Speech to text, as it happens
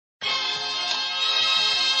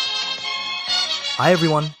Hi,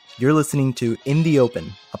 everyone. You're listening to In the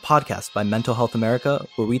Open, a podcast by Mental Health America,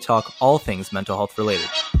 where we talk all things mental health related.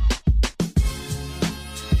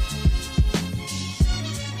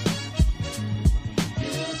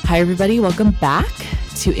 Hi, everybody. Welcome back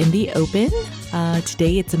to In the Open.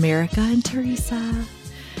 Today it's America and Teresa.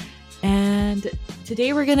 And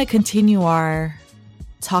today we're going to continue our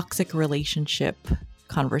toxic relationship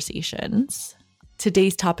conversations.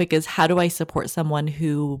 Today's topic is, how do I support someone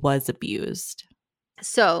who was abused?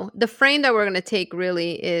 So the frame that we're going to take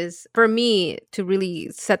really is, for me, to really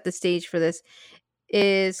set the stage for this,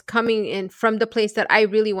 is coming in from the place that I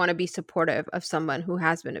really want to be supportive of someone who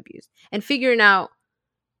has been abused and figuring out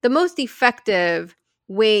the most effective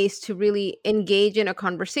ways to really engage in a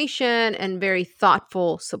conversation and very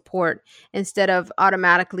thoughtful support instead of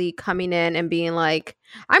automatically coming in and being like,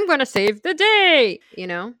 I'm going to save the day, you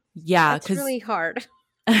know? Yeah, it's really hard.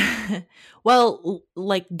 Well,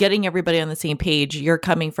 like getting everybody on the same page, you're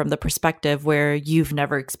coming from the perspective where you've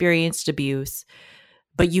never experienced abuse,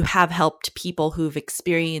 but you have helped people who've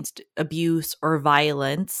experienced abuse or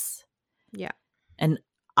violence. Yeah. And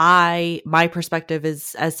my perspective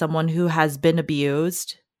is as someone who has been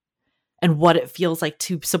abused and what it feels like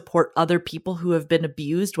to support other people who have been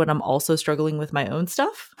abused when I'm also struggling with my own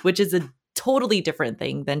stuff, which is a totally different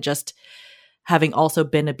thing than just having also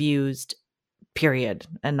been abused, period,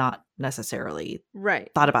 and not necessarily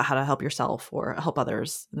thought about how to help yourself or help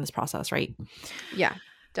others in this process, right? Yeah,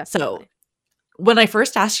 definitely. So when I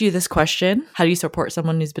first asked you this question, how do you support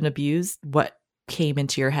someone who's been abused? What came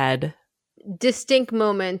into your head? Distinct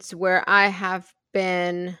moments where I have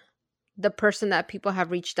been the person that people have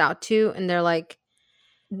reached out to and they're like,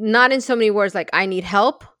 not in so many words like I need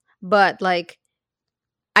help, but like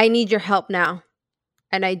I need your help now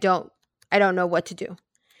and I don't know what to do.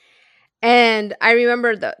 And I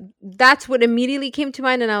remember that's what immediately came to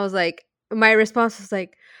mind, and I was like, my response was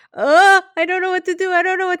like, I don't know what to do. I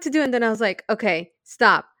don't know what to do. And then I was like, okay,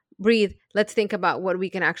 stop, breathe. Let's think about what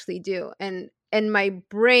we can actually do. And my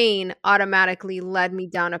brain automatically led me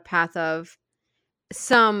down a path of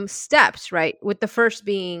some steps, right? With the first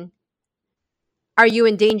being, are you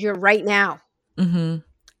in danger right now? Mm-hmm.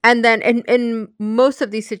 And then in most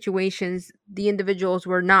of these situations, the individuals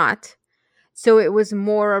were not. So it was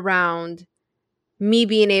more around me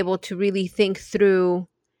being able to really think through,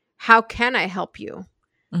 how can I help you?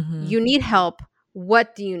 Mm-hmm. You need help.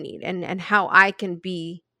 What do you need? And how I can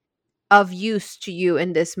be of use to you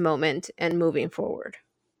in this moment and moving forward.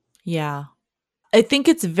 Yeah. I think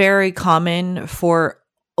it's very common for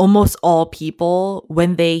almost all people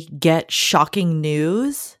when they get shocking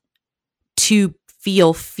news to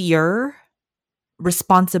feel fear,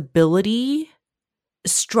 responsibility,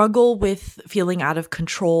 struggle with feeling out of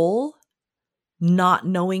control, not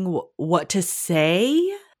knowing what to say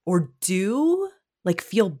or do, like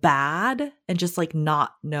feel bad and just like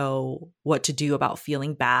not know what to do about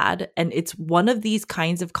feeling bad. And it's one of these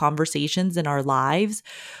kinds of conversations in our lives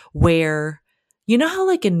where, you know how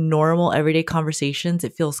like in normal everyday conversations,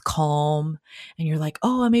 it feels calm and you're like,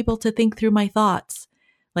 oh, I'm able to think through my thoughts.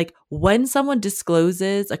 Like when someone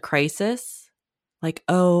discloses a crisis, like,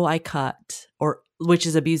 oh, I cut, or which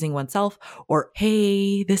is abusing oneself, or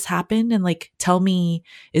hey, this happened, and like tell me,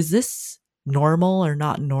 is this normal or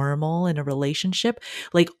not normal in a relationship?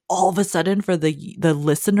 Like all of a sudden for the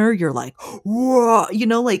listener, you're like, whoa, you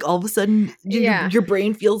know, like all of a sudden your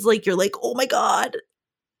brain feels like you're like, oh my God,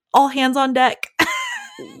 all hands on deck.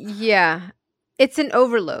 Yeah. It's an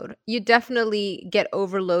overload. You definitely get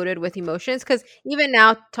overloaded with emotions, because even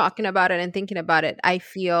now talking about it and thinking about it, I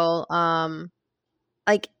feel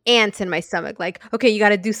like ants in my stomach, like, okay, you got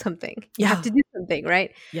to do something. You have to do something,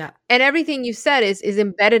 right? Yeah. And everything you said is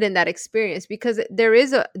embedded in that experience, because there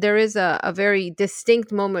is a very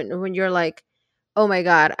distinct moment when you're like, oh my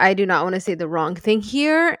God, I do not want to say the wrong thing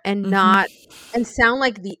here and not and sound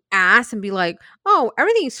like the ass and be like, oh,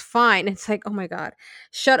 everything's fine. It's like, oh my God,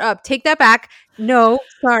 shut up, take that back. No,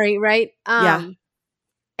 sorry, right? And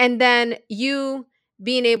then you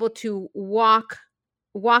being able to walk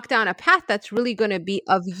down a path that's really going to be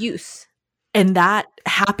of use. And that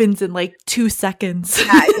happens in like 2 seconds.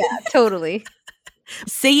 Yeah, totally.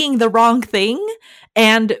 Saying the wrong thing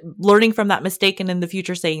and learning from that mistake, and in the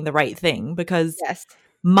future saying the right thing. Because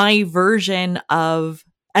my version of,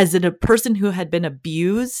 as a person who had been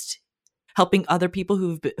abused, helping other people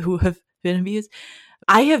who have been abused,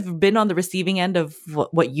 I have been on the receiving end of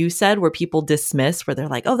what you said, where people dismiss, where they're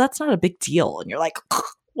like, oh, that's not a big deal. And you're like,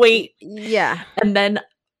 wait. Yeah. And then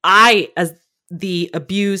I, as the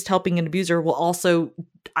abused helping an abuser, will also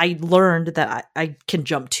I learned that I can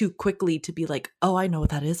jump too quickly to be like, oh, I know what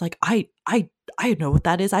that is. Like I know what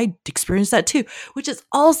that is. I experienced that too, which is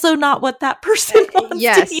also not what that person wants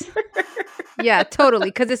Yes. to hear. Yeah, totally.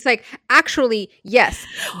 Because it's like, actually, yes,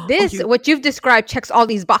 this, what you've described checks all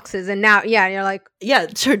these boxes. And now, yeah, you're like, yeah,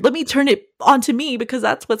 let me turn it onto me because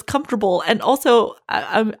that's what's comfortable. And also,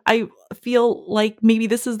 I feel like maybe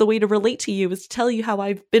this is the way to relate to you, is to tell you how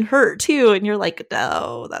I've been hurt too. And you're like,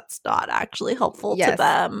 no, that's not actually helpful to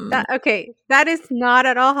them. Okay, that is not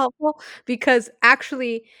at all helpful, because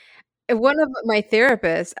actually, one of my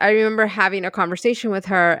therapists, I remember having a conversation with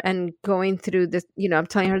her and going through this, I'm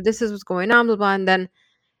telling her this is what's going on, blah, blah. And then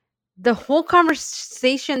the whole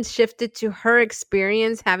conversation shifted to her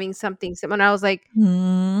experience having something similar. And I was like,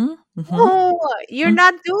 oh, you're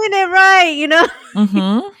not doing it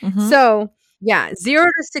right, So yeah, 0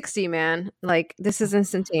 to 60, man. Like, this is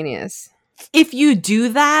instantaneous. If you do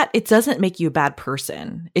that, it doesn't make you a bad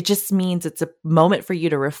person. It just means it's a moment for you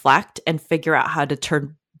to reflect and figure out how to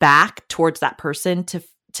turn back towards that person to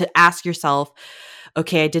ask yourself,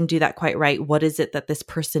 okay, I didn't do that quite right. What is it that this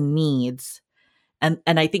person needs? And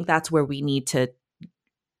I think that's where we need to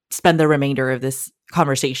spend the remainder of this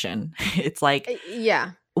conversation. It's like,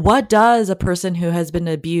 yeah, what does a person who has been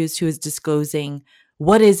abused, who is disclosing,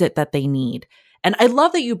 what is it that they need? And I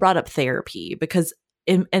love that you brought up therapy, because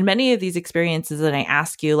in many of these experiences, and I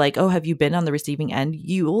ask you like, oh, have you been on the receiving end?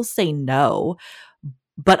 You will say no.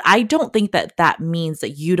 But I don't think that that means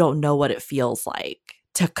that you don't know what it feels like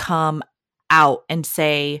to come out and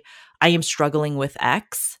say, I am struggling with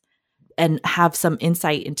X, and have some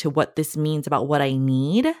insight into what this means about what I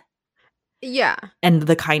need. Yeah. And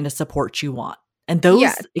the kind of support you want. And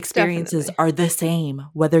those experiences definitely are the same,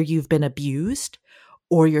 whether you've been abused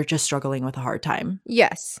or you're just struggling with a hard time.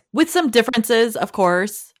 Yes. With some differences, of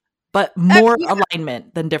course, but more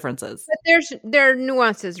alignment than differences. But there are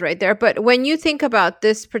nuances right there. But when you think about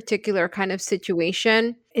this particular kind of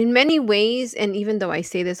situation, in many ways, and even though I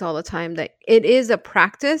say this all the time, that it is a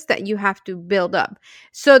practice that you have to build up,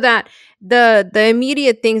 so that the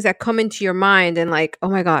immediate things that come into your mind and like, oh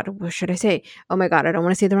my God, what should I say? Oh my God, I don't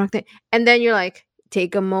want to say the wrong thing. And then you're like,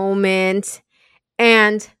 take a moment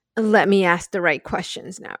and let me ask the right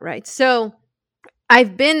questions now, right? So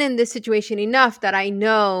I've been in this situation enough that I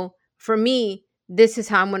know, for me, this is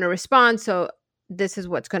how I'm going to respond. So this is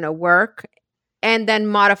what's going to work. And then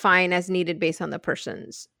modifying as needed based on the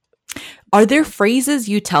person's. Are there phrases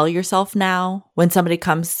you tell yourself now when somebody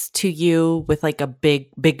comes to you with like a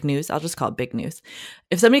big news? I'll just call it big news.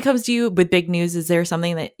 If somebody comes to you with big news, is there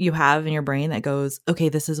something that you have in your brain that goes, okay,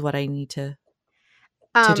 this is what I need to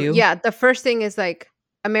do? Yeah. The first thing is like,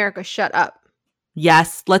 America, shut up.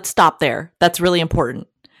 Yes. Let's stop there. That's really important.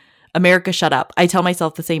 America, shut up. I tell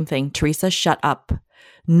myself the same thing. Teresa, shut up.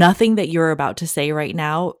 Nothing that you're about to say right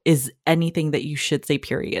now is anything that you should say,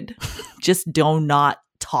 period. Just do not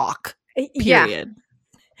talk, period. Yeah.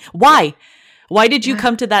 Why? Why did you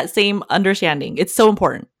come to that same understanding? It's so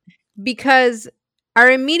important. Because our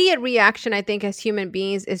immediate reaction, I think, as human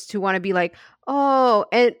beings is to want to be like, oh,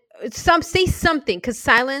 and say something, because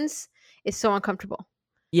silence is so uncomfortable.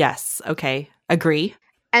 Yes. Okay. Agree.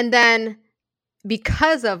 And then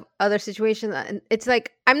because of other situations, it's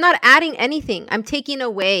like, I'm not adding anything. I'm taking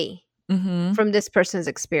away from this person's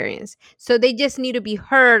experience. So they just need to be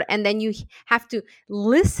heard. And then you have to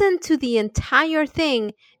listen to the entire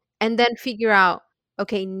thing and then figure out,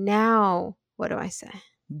 okay, now what do I say?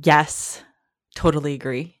 Yes. Totally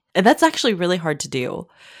agree. And that's actually really hard to do.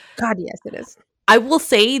 God, yes, it is. I will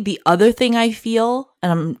say the other thing I feel,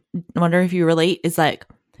 and I'm wondering if you relate, is like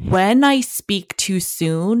when I speak too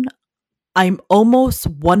soon, I'm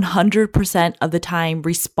almost 100% of the time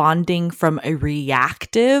responding from a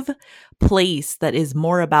reactive place that is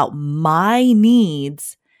more about my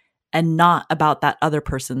needs and not about that other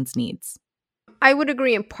person's needs. I would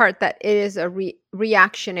agree in part that it is a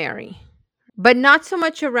reactionary, but not so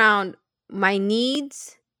much around my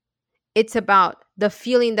needs. It's about the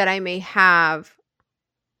feeling that I may have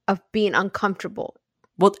of being uncomfortable.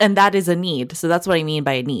 Well, and that is a need. So that's what I mean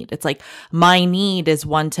by a need. It's like my need is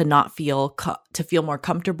one to not feel to feel more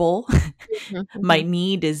comfortable. My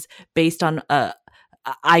need is based on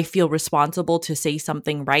I feel responsible to say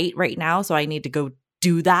something right now. So I need to go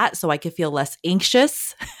do that so I can feel less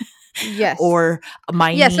anxious. Yes. Or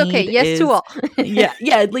my yes, need okay, yes is, to all.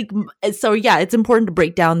 yeah, like so yeah, it's important to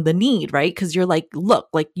break down the need, right? Because you're like, look,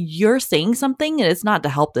 like you're saying something and it's not to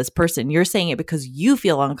help this person. You're saying it because you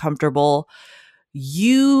feel uncomfortable.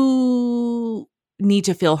 You need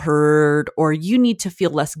to feel heard, or you need to feel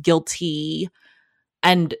less guilty.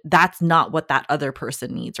 And that's not what that other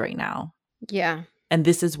person needs right now. Yeah. And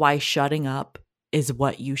this is why shutting up is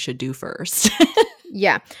what you should do first.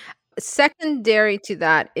 Yeah. Secondary to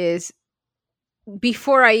that is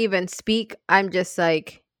before I even speak, I'm just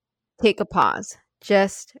like, take a pause,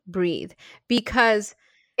 just breathe. Because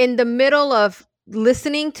in the middle of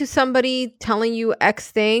listening to somebody telling you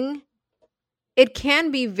X thing, it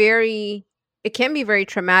can be very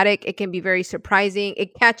traumatic. It can be very surprising.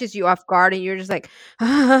 It catches you off guard and you're just like,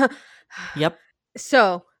 Yep.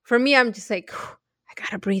 So for me, I'm just like, I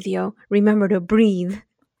gotta breathe, yo. Remember to breathe.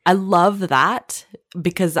 I love that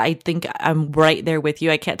because I think I'm right there with you.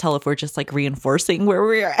 I can't tell if we're just like reinforcing where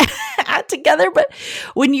we're at together. But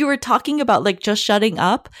when you were talking about like just shutting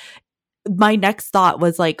up, my next thought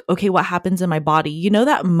was like, okay, what happens in my body? You know,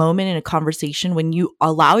 that moment in a conversation when you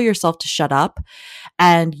allow yourself to shut up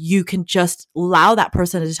and you can just allow that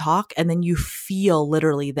person to talk, and then you feel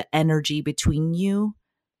literally the energy between you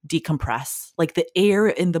decompress. Like the air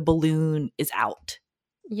in the balloon is out.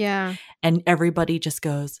 Yeah. And everybody just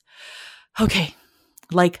goes, okay,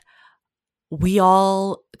 like we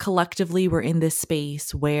all collectively were in this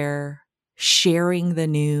space where sharing the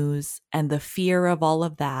news and the fear of all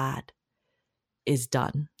of that is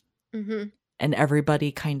done. Mm-hmm. And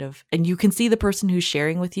everybody kind of, and you can see the person who's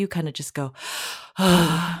sharing with you kind of just go,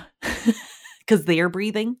 because they are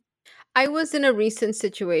breathing. I was in a recent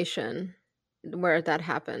situation where that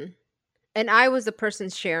happened. And I was the person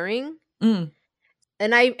sharing. Mm.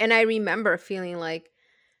 And I remember feeling like,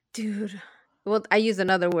 dude, well, I use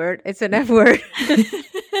another word. It's an F word.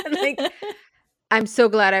 Like, I'm so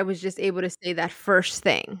glad I was just able to say that first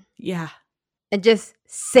thing. Yeah. And just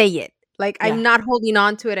say it. Like, Yeah. I'm not holding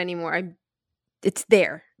on to it anymore. It's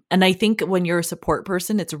there. And I think when you're a support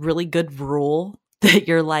person, it's a really good rule that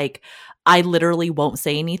you're like, I literally won't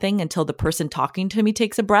say anything until the person talking to me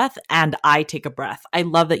takes a breath and I take a breath. I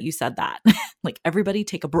love that you said that. Like, everybody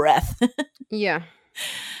take a breath. Yeah.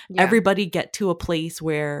 Everybody get to a place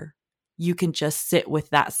where you can just sit with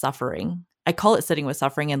that suffering. I call it sitting with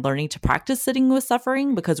suffering and learning to practice sitting with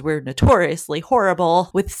suffering because we're notoriously horrible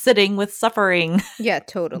with sitting with suffering. Yeah,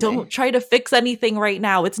 totally. Don't try to fix anything right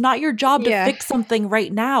now. It's not your job to fix something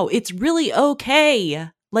right now. It's really okay.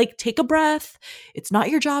 Like, take a breath. It's not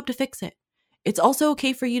your job to fix it. It's also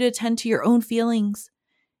okay for you to attend to your own feelings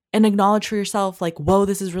and acknowledge for yourself, like, whoa,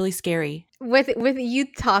 this is really scary. With you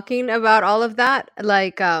talking about all of that,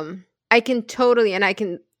 like, I can totally, and I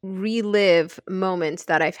can relive moments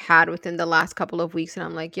that I've had within the last couple of weeks, and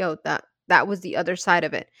I'm like, yo, that was the other side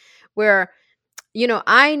of it, where, you know,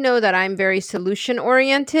 I know that I'm very solution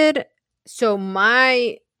oriented, so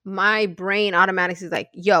my brain automatically is like,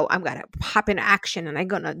 yo, I'm gonna hop into action and I'm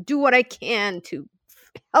gonna do what I can to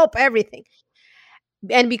help everything.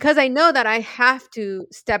 And because I know that I have to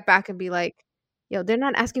step back and be like, yo, they're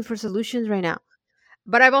not asking for solutions right now.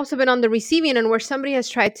 But I've also been on the receiving end where somebody has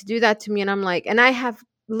tried to do that to me. And I'm like, and I have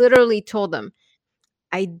literally told them,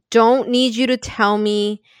 I don't need you to tell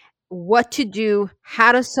me what to do,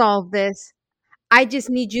 how to solve this. I just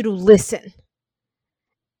need you to listen.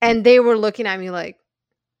 And they were looking at me like,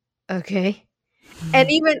 okay. And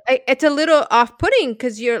even it's a little off-putting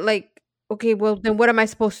because you're like, okay, well, then what am I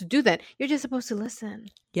supposed to do then? You're just supposed to listen.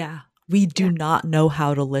 Yeah. We do not know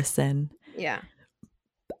how to listen. Yeah.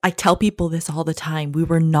 I tell people this all the time. We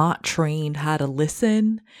were not trained how to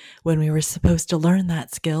listen when we were supposed to learn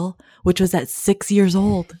that skill, which was at 6 years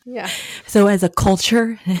old. Yeah. So as a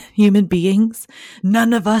culture, human beings,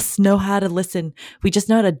 none of us know how to listen. We just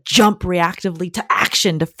know how to jump reactively to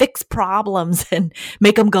action to fix problems and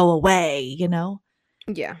make them go away, you know?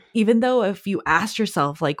 Yeah. Even though if you ask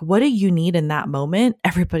yourself, like, what do you need in that moment?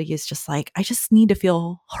 Everybody is just like, I just need to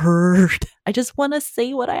feel heard. I just want to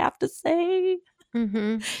say what I have to say.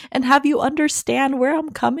 Mm-hmm. And have you understand where I'm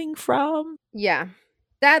coming from. Yeah.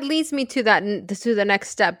 That leads me to the next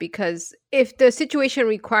step, because if the situation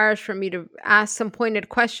requires for me to ask some pointed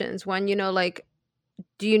questions, one, you know, like,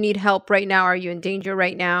 do you need help right now? Are you in danger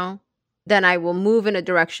right now? Then I will move in a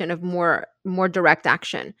direction of more direct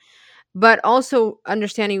action. But also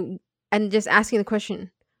understanding and just asking the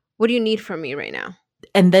question, what do you need from me right now?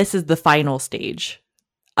 And this is the final stage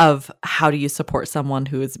of how do you support someone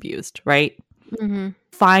who is abused, right? Mm-hmm.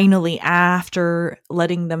 Finally, after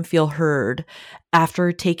letting them feel heard,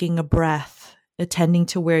 after taking a breath, attending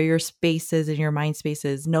to where your space is and your mind space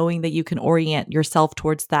is, knowing that you can orient yourself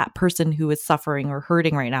towards that person who is suffering or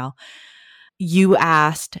hurting right now, you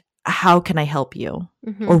asked, how can I help you?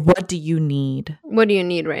 Mm-hmm. Or what do you need? What do you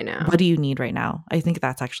need right now? What do you need right now? I think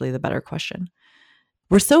that's actually the better question.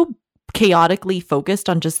 We're so chaotically focused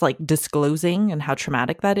on just like disclosing and how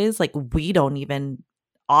traumatic that is. Like, we don't even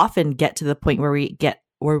often get to the point where we get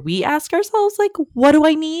where we ask ourselves, like, what do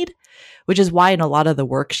I need? Which is why in a lot of the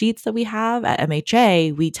worksheets that we have at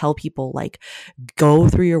MHA, we tell people, like, go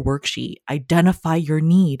through your worksheet, identify your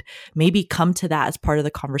need, maybe come to that as part of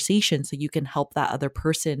the conversation so you can help that other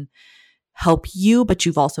person help you, but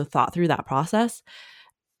you've also thought through that process.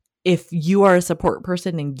 If you are a support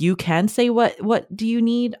person and you can say, what do you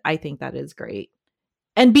need? I think that is great.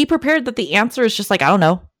 And be prepared that the answer is just like, I don't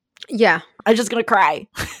know. Yeah. I'm just going to cry.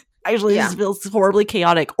 Actually, this feels horribly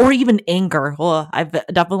chaotic, or even anger. Oh, I've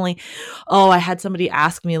definitely, I had somebody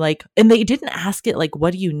ask me, like, and they didn't ask it like,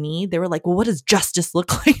 what do you need? They were like, well, what does justice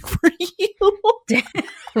look like for you?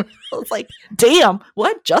 I was like, damn,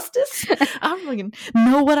 what, justice? I don't even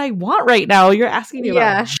know what I want right now. You're asking me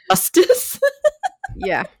about justice?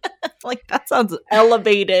 Yeah. Like, that sounds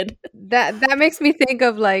elevated. That makes me think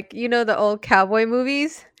of, like, you know, the old cowboy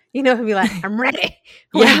movies. You know, he'd be like, I'm ready.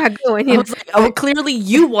 Where am I going? I was like, oh, clearly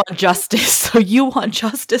you want justice. So you want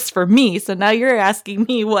justice for me. So now you're asking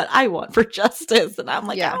me what I want for justice. And I'm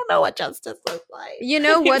like, I don't know what justice looks like. You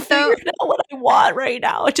know what, though? I don't know what I want right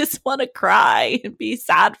now. I just want to cry and be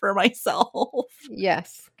sad for myself.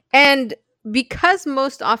 Yes. And because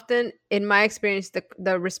most often, in my experience,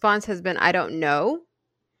 the response has been, I don't know.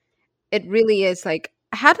 It really is like,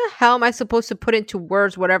 how the hell am I supposed to put into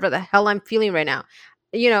words whatever the hell I'm feeling right now?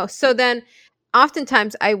 You know, so then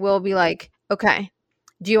oftentimes I will be like, okay,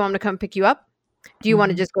 do you want me to come pick you up? Do you want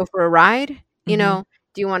to just go for a ride? You know,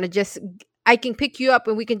 do you want to I can pick you up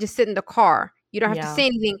and we can just sit in the car. You don't have to say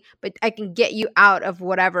anything, but I can get you out of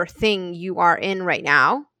whatever thing you are in right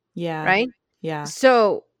now. Yeah. Right? Yeah.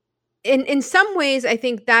 So in some ways, I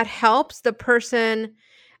think that helps the person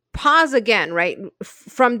pause again, right?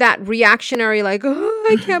 From that reactionary, like, oh,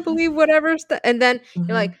 I can't believe whatever stuff. And then you're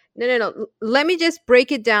like, no. Let me just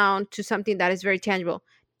break it down to something that is very tangible.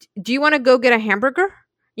 Do you want to go get a hamburger?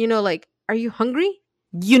 You know, like, are you hungry?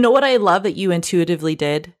 You know what I love that you intuitively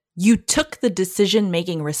did? You took the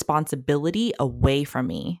decision-making responsibility away from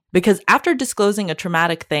me, because after disclosing a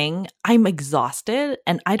traumatic thing, I'm exhausted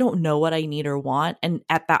and I don't know what I need or want. And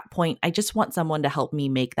at that point, I just want someone to help me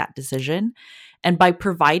make that decision. And by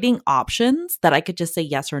providing options that I could just say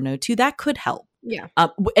yes or no to, that could help. Yeah.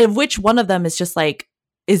 And which one of them is just like,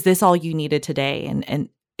 is this all you needed today? And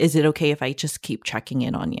is it okay if I just keep checking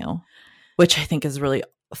in on you? Which I think is really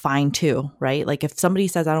fine too, right? Like, if somebody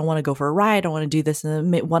says, I don't want to go for a ride, I don't want to do this,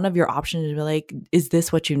 and one of your options is to be like, is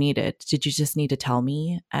this what you needed? Did you just need to tell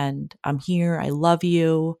me? And I'm here. I love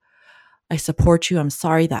you. I support you. I'm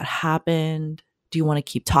sorry that happened. Do you want to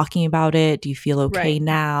keep talking about it? Do you feel okay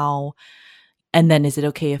now? And then, is it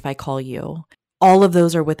okay if I call you? All of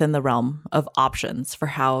those are within the realm of options for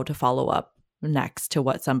how to follow up next to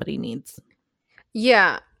what somebody needs.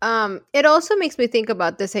 Yeah. It also makes me think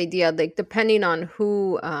about this idea, like, depending on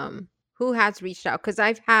who has reached out, because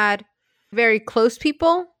I've had very close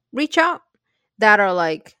people reach out that are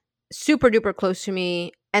like super duper close to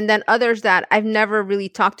me, and then others that I've never really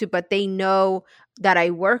talked to, but they know that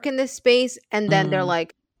I work in this space, and then they're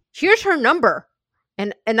like, here's her number,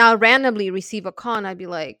 and I'll randomly receive a call and I'd be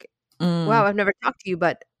like, wow, I've never talked to you.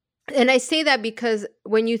 But and I say that because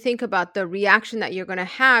when you think about the reaction that you're going to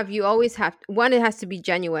have, you always have one, it has to be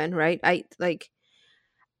genuine, right?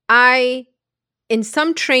 In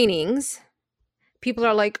some trainings, people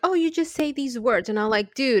are like, oh, you just say these words. And I'm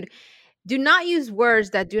like, dude, do not use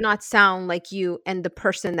words that do not sound like you and the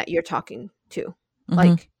person that you're talking to.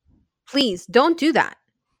 Like, please don't do that.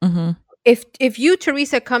 If you,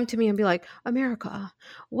 Teresa, come to me and be like, America,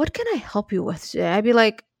 what can I help you with today? I'd be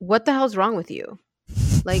like, what the hell's wrong with you?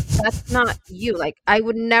 Like, that's not you. Like, I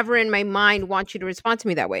would never in my mind want you to respond to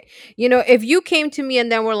me that way. You know, if you came to me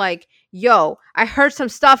and then were like, yo, I heard some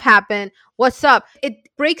stuff happen. What's up? It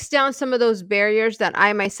breaks down some of those barriers that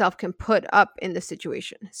I myself can put up in the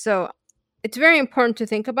situation. So it's very important to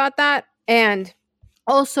think about that. And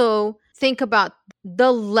also think about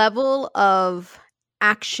the level of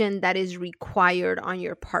action that is required on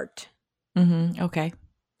your part. Okay.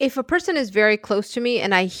 If a person is very close to me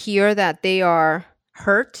and I hear that they are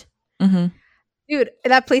hurt, dude,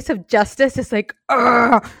 that place of justice is like,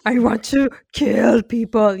 I want to kill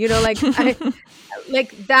people. You know, like,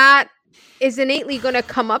 like that is innately going to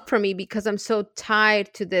come up for me because I'm so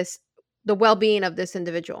tied to the well-being of this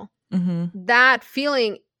individual. That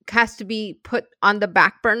feeling has to be put on the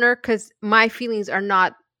back burner because my feelings are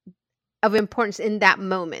not of importance in that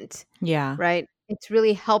moment. Yeah. Right. It's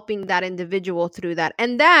really helping that individual through that.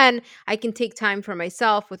 And then I can take time for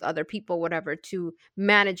myself with other people, whatever, to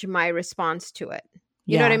manage my response to it.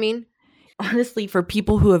 You know what I mean? Honestly, for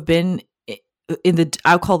people who have been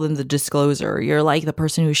I'll call them the discloser. You're like the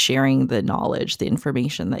person who's sharing the knowledge, the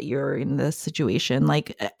information that you're in this situation.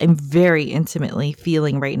 Like, I'm very intimately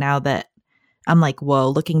feeling right now that I'm like, whoa,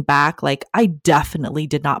 looking back, like I definitely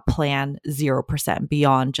did not plan 0%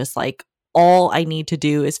 beyond just like, all I need to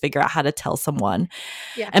do is figure out how to tell someone.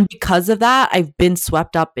 Yeah. And because of that, I've been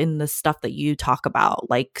swept up in the stuff that you talk about.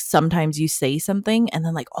 Like sometimes you say something and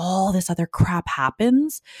then like all this other crap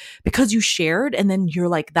happens because you shared. And then you're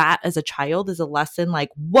like, that as a child is a lesson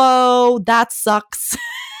like, whoa, that sucks.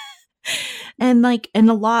 And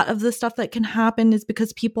a lot of the stuff that can happen is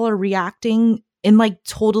because people are reacting in like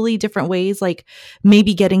totally different ways, like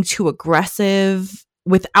maybe getting too aggressive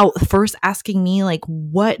without first asking me like,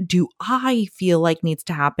 what do I feel like needs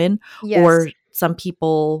to happen? Yes. Or some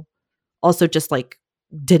people also just like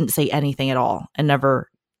didn't say anything at all and never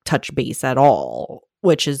touch base at all,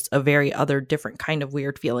 which is a very other different kind of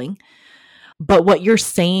weird feeling. But what you're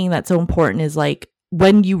saying that's so important is like,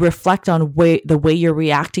 when you reflect on the way you're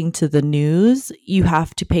reacting to the news, you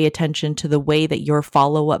have to pay attention to the way that your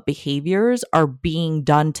follow-up behaviors are being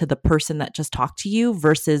done to the person that just talked to you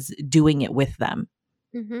versus doing it with them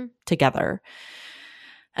together.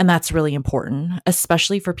 And that's really important,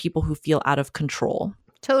 especially for people who feel out of control.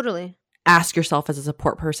 Totally. Ask yourself as a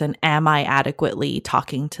support person, am I adequately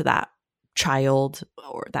talking to that child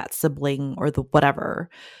or that sibling or the whatever,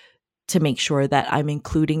 to make sure that I'm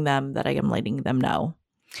including them, that I am letting them know.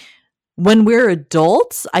 When we're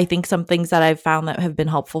adults, I think some things that I've found that have been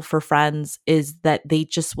helpful for friends is that they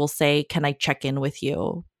just will say, can I check in with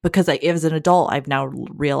you? Because as an adult, I've now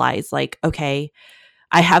realized like, okay,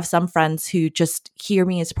 I have some friends who just hear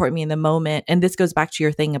me and support me in the moment. And this goes back to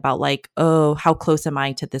your thing about like, oh, how close am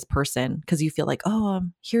I to this person? Because you feel like, oh,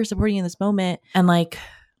 I'm here supporting you in this moment. And like,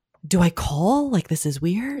 do I call? Like, this is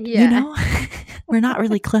weird, you know? We're not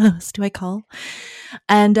really close. Do I call?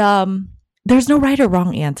 And there's no right or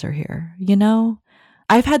wrong answer here, you know?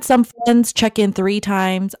 I've had some friends check in 3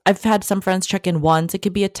 times. I've had some friends check in once. It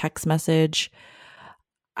could be a text message.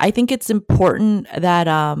 I think it's important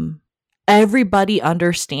that everybody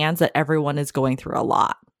understands that everyone is going through a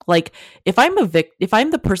lot. Like if I'm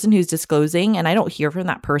the person who's disclosing and I don't hear from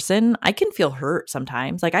that person, I can feel hurt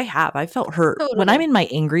sometimes. Like I felt hurt. Totally. When I'm in my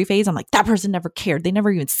angry phase, I'm like, that person never cared. They never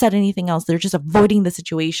even said anything else. They're just avoiding the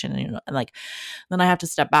situation. And like, then I have to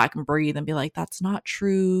step back and breathe and be like, that's not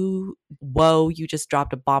true. Whoa, you just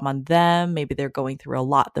dropped a bomb on them. Maybe they're going through a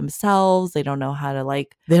lot themselves. They don't know how to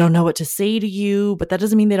they don't know what to say to you, but that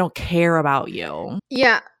doesn't mean they don't care about you.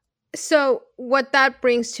 Yeah. So what that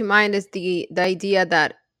brings to mind is the idea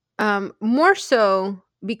that more so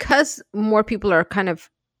because more people are kind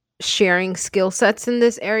of sharing skill sets in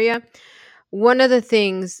this area. One of the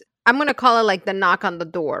things I'm going to call it like the knock on the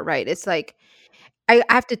door, right? It's like, I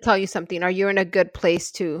have to tell you something. Are you in a good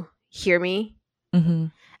place to hear me? Mm-hmm.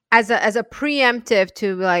 As a preemptive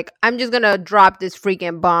to like, I'm just going to drop this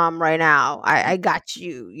freaking bomb right now. I got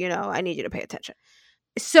you, I need you to pay attention.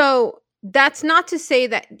 So that's not to say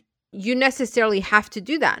that you necessarily have to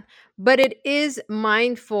do that, but it is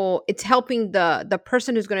mindful. It's helping the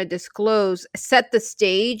person who's going to disclose set the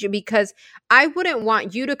stage, because I wouldn't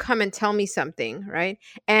want you to come and tell me something, right?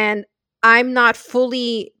 And I'm not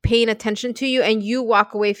fully paying attention to you, and you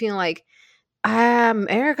walk away feeling like,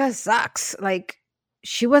 Erica sucks. Like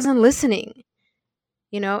she wasn't listening,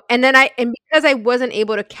 and then because I wasn't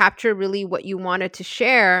able to capture really what you wanted to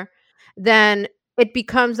share, then it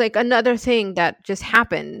becomes like another thing that just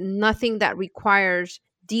happened. Nothing that requires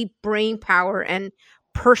deep brain power and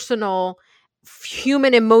personal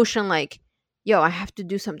human emotion. Like, yo, I have to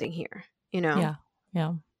do something here, Yeah.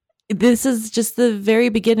 Yeah. This is just the very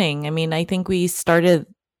beginning. I mean, I think we started,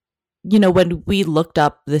 when we looked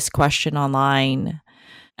up this question online,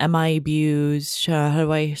 am I abused? How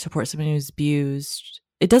do I support someone who's abused?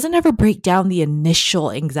 It doesn't ever break down the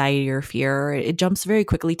initial anxiety or fear. It jumps very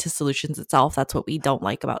quickly to solutions itself. That's what we don't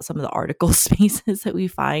like about some of the article spaces that we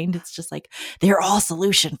find. It's just like, they're all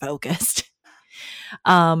solution focused.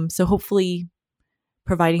 So hopefully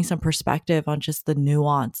providing some perspective on just the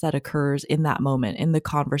nuance that occurs in that moment, in the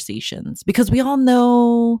conversations, because we all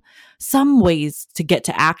know some ways to get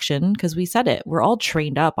to action, because we said it, we're all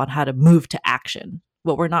trained up on how to move to action.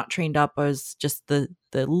 What we're not trained up is just the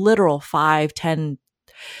literal 5, 10,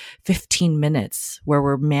 15 minutes where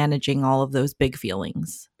we're managing all of those big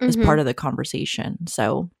feelings as part of the conversation.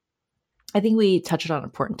 So I think we touched on an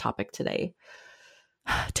important topic today.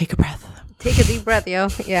 Take a breath. Take a deep breath, yo.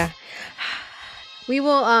 Yeah. We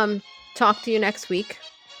will talk to you next week.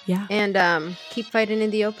 Yeah. And keep fighting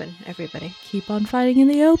in the open, everybody. Keep on fighting in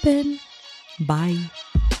the open. Bye.